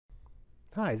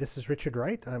Hi, this is Richard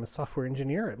Wright. I'm a software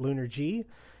engineer at LunarG,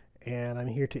 and I'm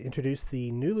here to introduce the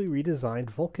newly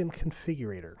redesigned Vulkan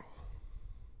Configurator.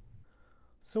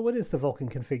 So what is the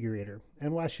Vulkan Configurator,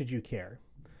 and why should you care?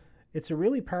 It's a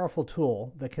really powerful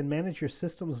tool that can manage your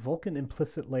system's Vulkan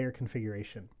implicit layer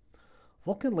configuration.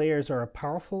 Vulkan layers are a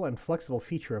powerful and flexible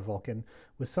feature of Vulkan,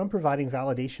 with some providing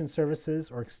validation services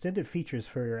or extended features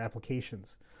for your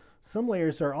applications. Some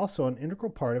layers are also an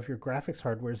integral part of your graphics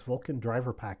hardware's Vulkan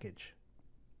driver package.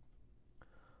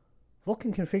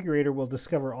 Vulkan Configurator will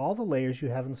discover all the layers you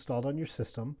have installed on your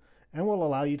system and will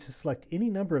allow you to select any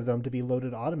number of them to be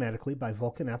loaded automatically by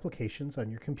Vulkan applications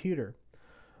on your computer.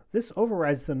 This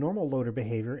overrides the normal loader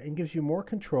behavior and gives you more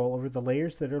control over the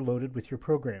layers that are loaded with your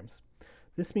programs.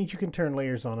 This means you can turn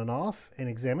layers on and off and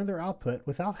examine their output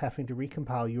without having to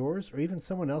recompile yours or even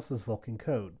someone else's Vulkan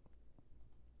code.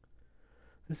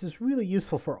 This is really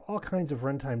useful for all kinds of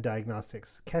runtime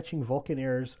diagnostics, catching Vulkan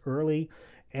errors early,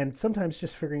 and sometimes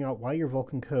just figuring out why your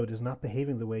Vulkan code is not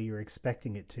behaving the way you're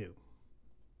expecting it to.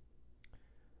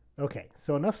 Okay,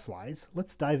 so enough slides.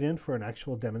 Let's dive in for an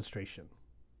actual demonstration.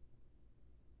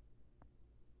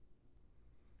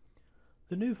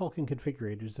 The new Vulkan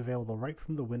Configurator is available right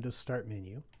from the Windows Start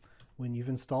menu when you've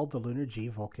installed the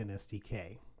LunarG Vulkan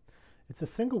SDK. It's a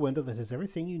single window that has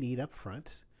everything you need up front.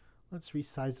 Let's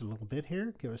resize it a little bit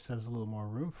here, give ourselves a little more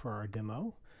room for our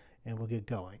demo, and we'll get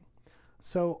going.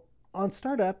 So on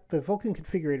startup, the Vulkan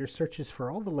Configurator searches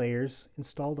for all the layers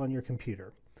installed on your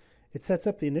computer. It sets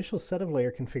up the initial set of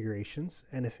layer configurations,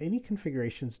 and if any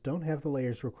configurations don't have the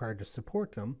layers required to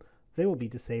support them, they will be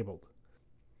disabled.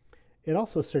 It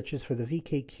also searches for the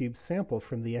Vkcube sample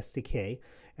from the SDK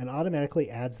and automatically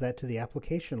adds that to the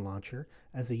application launcher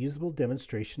as a usable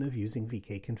demonstration of using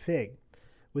Vkconfig.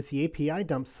 With the API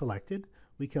dump selected,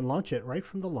 we can launch it right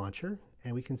from the launcher,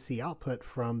 and we can see output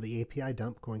from the API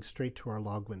dump going straight to our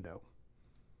log window.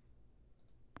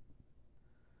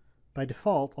 By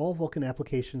default, all Vulkan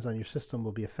applications on your system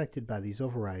will be affected by these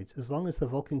overrides as long as the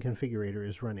Vulkan Configurator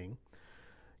is running.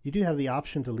 You do have the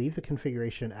option to leave the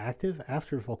configuration active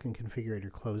after Vulkan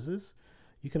Configurator closes.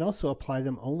 You can also apply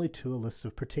them only to a list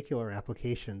of particular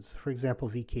applications, for example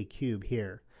Vkcube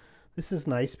here. This is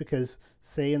nice because,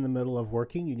 say in the middle of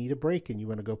working, you need a break and you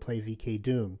want to go play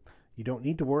VK You don't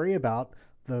need to worry about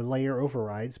the layer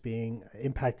overrides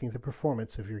impacting the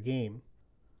performance of your game.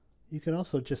 You can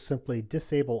also just simply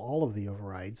disable all of the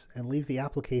overrides and leave the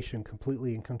application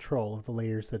completely in control of the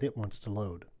layers that it wants to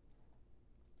load.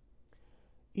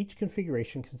 Each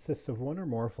configuration consists of one or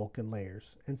more Vulkan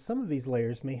layers, and some of these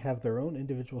layers may have their own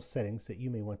individual settings that you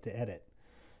may want to edit.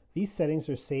 These settings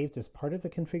are saved as part of the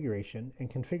configuration, and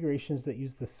configurations that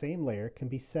use the same layer can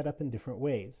be set up in different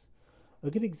ways. A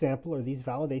good example are these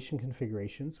validation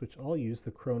configurations, which all use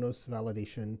the Kronos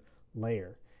validation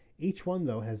layer. Each one,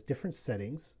 though, has different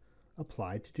settings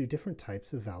applied to do different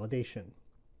types of validation.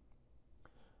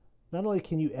 Not only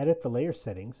can you edit the layer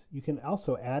settings, you can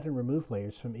also add and remove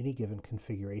layers from any given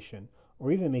configuration,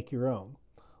 or even make your own.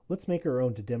 Let's make our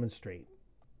own to demonstrate.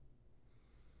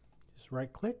 Just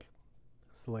right-click,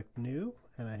 select New,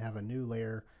 and I have a new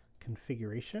layer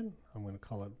configuration. I'm going to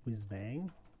call it WhizBang.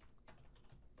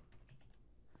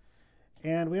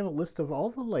 And we have a list of all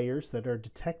the layers that are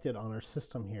detected on our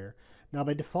system here. Now,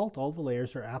 by default, all the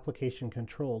layers are application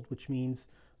controlled, which means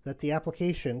that the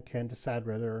application can decide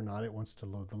whether or not it wants to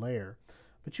load the layer.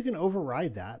 But you can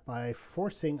override that by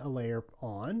forcing a layer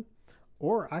on,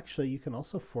 or actually you can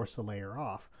also force a layer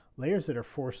off. Layers that are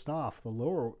forced off, the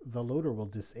loader will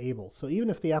disable. So even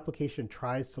if the application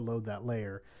tries to load that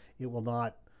layer, it will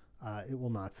not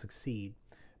succeed.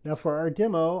 Now for our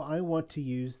demo, I want to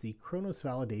use the Kronos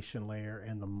validation layer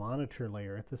and the monitor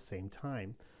layer at the same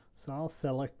time. So I'll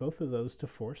select both of those to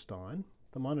forced on.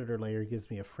 The monitor layer gives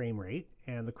me a frame rate,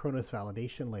 and the Kronos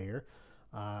validation layer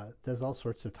does all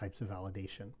sorts of types of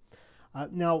validation.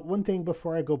 Now, one thing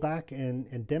before I go back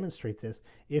and demonstrate this,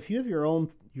 if you have your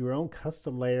own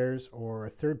custom layers or a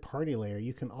third-party layer,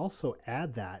 you can also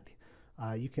add that.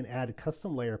 You can add a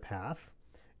custom layer path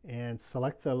and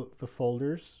select the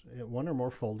folders, one or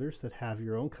more folders that have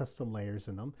your own custom layers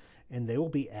in them, and they will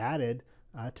be added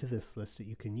to this list that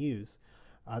you can use.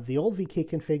 The old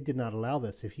Vkconfig did not allow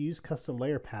this. If you use custom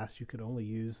layer paths, you could only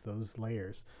use those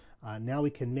layers. Now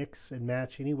we can mix and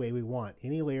match any way we want.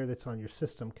 Any layer that's on your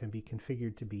system can be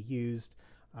configured to be used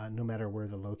no matter where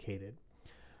they're located.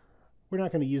 We're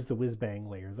not going to use the WhizBang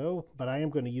layer though, but I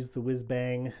am going to use the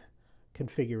WhizBang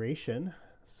configuration.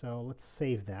 So let's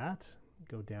save that.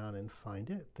 Go down and find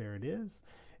it. There it is.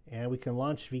 And we can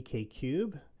launch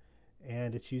Vkcube,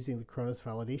 and it's using the Kronos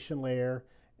validation layer,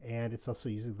 and it's also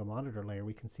using the monitor layer.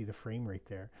 We can see the frame rate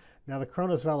there. Now the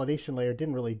Kronos validation layer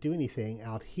didn't really do anything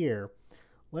out here.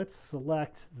 Let's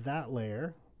select that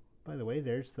layer. By the way,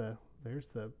 there's the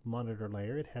monitor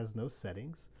layer. It has no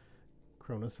settings.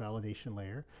 Kronos validation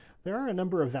layer. There are a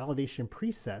number of validation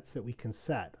presets that we can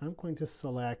set. I'm going to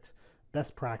select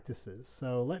best practices.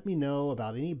 So let me know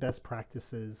about any best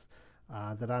practices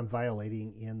that I'm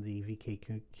violating in the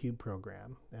Vkcube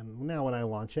program. And now when I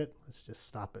launch it, let's just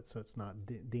stop it so it's not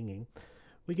dinging.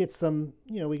 We get some,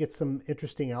 we get some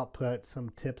interesting output, some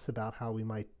tips about how we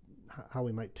might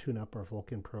tune up our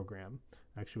Vulkan program.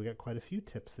 Actually, we got quite a few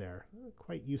tips there,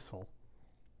 quite useful.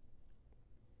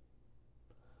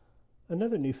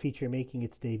 Another new feature making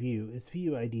its debut is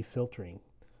VUID filtering.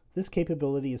 This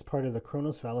capability is part of the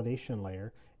Kronos validation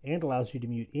layer and allows you to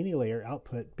mute any layer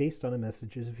output based on a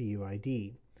message's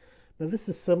VUID. Now this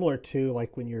is similar to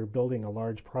like when you're building a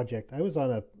large project. I was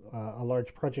on a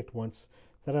large project once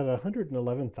that had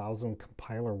 111,000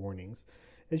 compiler warnings.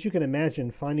 As you can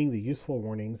imagine, finding the useful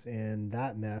warnings in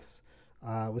that mess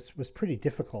was pretty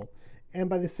difficult. And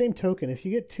by the same token, if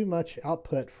you get too much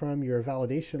output from your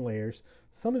validation layers,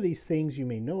 some of these things you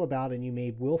may know about and you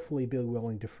may willfully be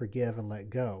willing to forgive and let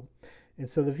go. And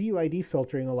so the VUID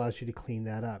filtering allows you to clean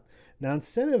that up. Now,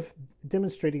 instead of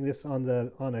demonstrating this on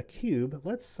a cube,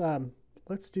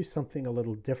 let's do something a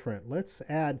little different. Let's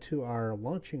add to our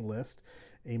launching list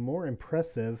a more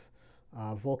impressive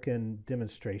Vulkan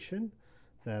demonstration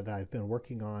that I've been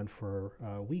working on for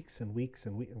weeks and weeks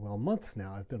and well, months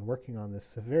now. I've been working on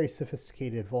this very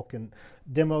sophisticated Vulkan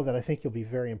demo that I think you'll be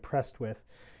very impressed with.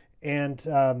 And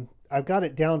I've got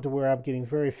it down to where I'm getting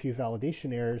very few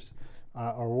validation errors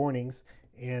or warnings.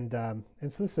 And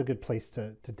so this is a good place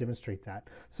to demonstrate that.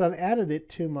 So I've added it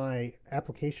to my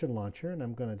application launcher, and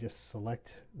I'm going to just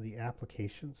select the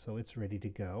application so it's ready to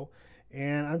go.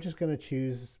 And I'm just going to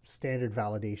choose standard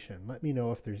validation. Let me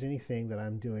know if there's anything that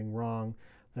I'm doing wrong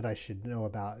that I should know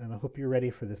about. And I hope you're ready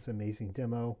for this amazing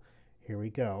demo. Here we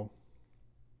go.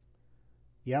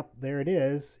 Yep, there it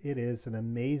is. It is an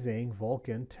amazing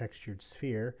Vulkan textured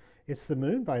sphere. It's the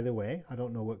moon, by the way. I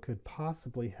don't know what could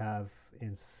possibly have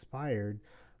inspired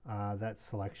that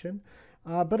selection.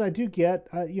 But I do get,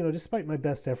 despite my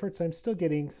best efforts, I'm still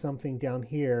getting something down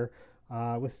here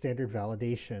with standard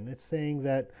validation. It's saying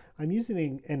that I'm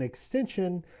using an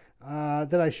extension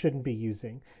that I shouldn't be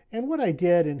using. And what I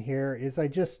did in here is I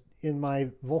just, in my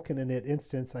Vulkan init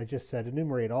instance, I just said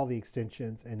enumerate all the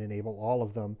extensions and enable all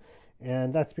of them.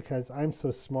 And that's because I'm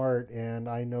so smart and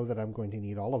I know that I'm going to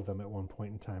need all of them at one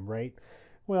point in time, right?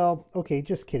 Well, okay,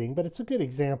 just kidding, but it's a good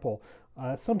example.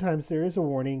 Sometimes there is a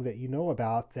warning that you know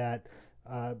about that,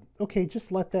 okay,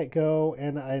 just let that go,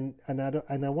 and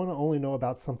I want to only know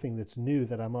about something that's new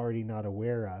that I'm already not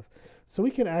aware of. So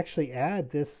we can actually add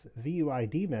this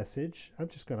VUID message. I'm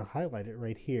just going to highlight it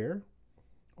right here,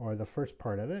 or the first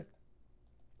part of it,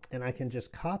 and I can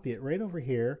just copy it right over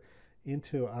here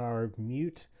into our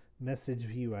mute message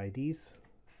VUIDs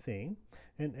thing.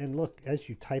 And look, as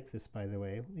you type this, by the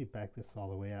way, let me back this all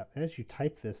the way up. As you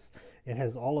type this, it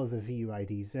has all of the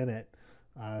VUIDs in it,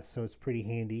 so it's pretty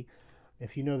handy.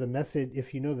 If you know the message,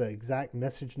 if you know the exact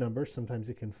message number, sometimes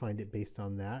it can find it based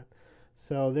on that.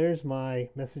 So there's my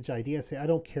message ID. I say I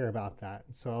don't care about that,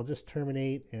 so I'll just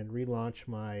terminate and relaunch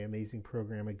my amazing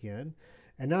program again.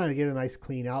 And now I get a nice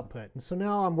clean output. And so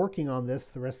now I'm working on this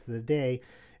the rest of the day,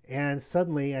 and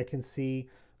suddenly I can see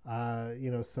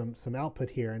some output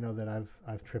here. I know that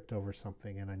I've tripped over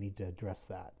something and I need to address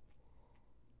that.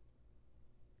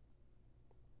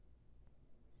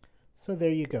 So there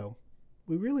you go.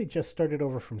 We really just started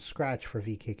over from scratch for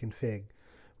Vkconfig.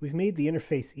 We've made the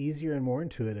interface easier and more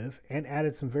intuitive and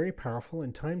added some very powerful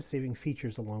and time-saving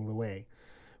features along the way.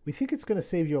 We think it's going to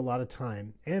save you a lot of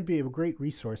time and be a great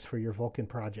resource for your Vulkan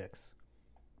projects.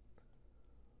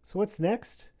 So what's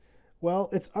next? Well,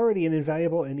 it's already an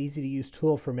invaluable and easy-to-use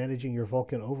tool for managing your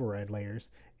Vulkan override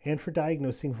layers and for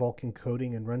diagnosing Vulkan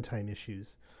coding and runtime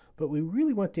issues. But we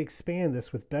really want to expand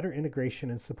this with better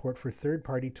integration and support for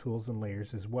third-party tools and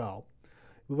layers as well.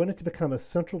 We want it to become a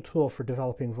central tool for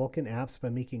developing Vulkan apps by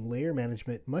making layer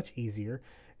management much easier.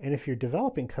 And if you're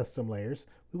developing custom layers,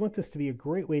 we want this to be a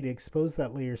great way to expose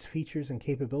that layer's features and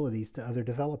capabilities to other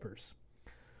developers.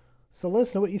 So let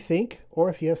us know what you think, or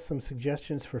if you have some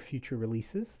suggestions for future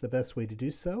releases. The best way to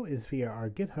do so is via our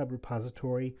GitHub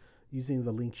repository using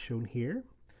the link shown here.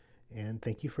 And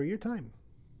thank you for your time.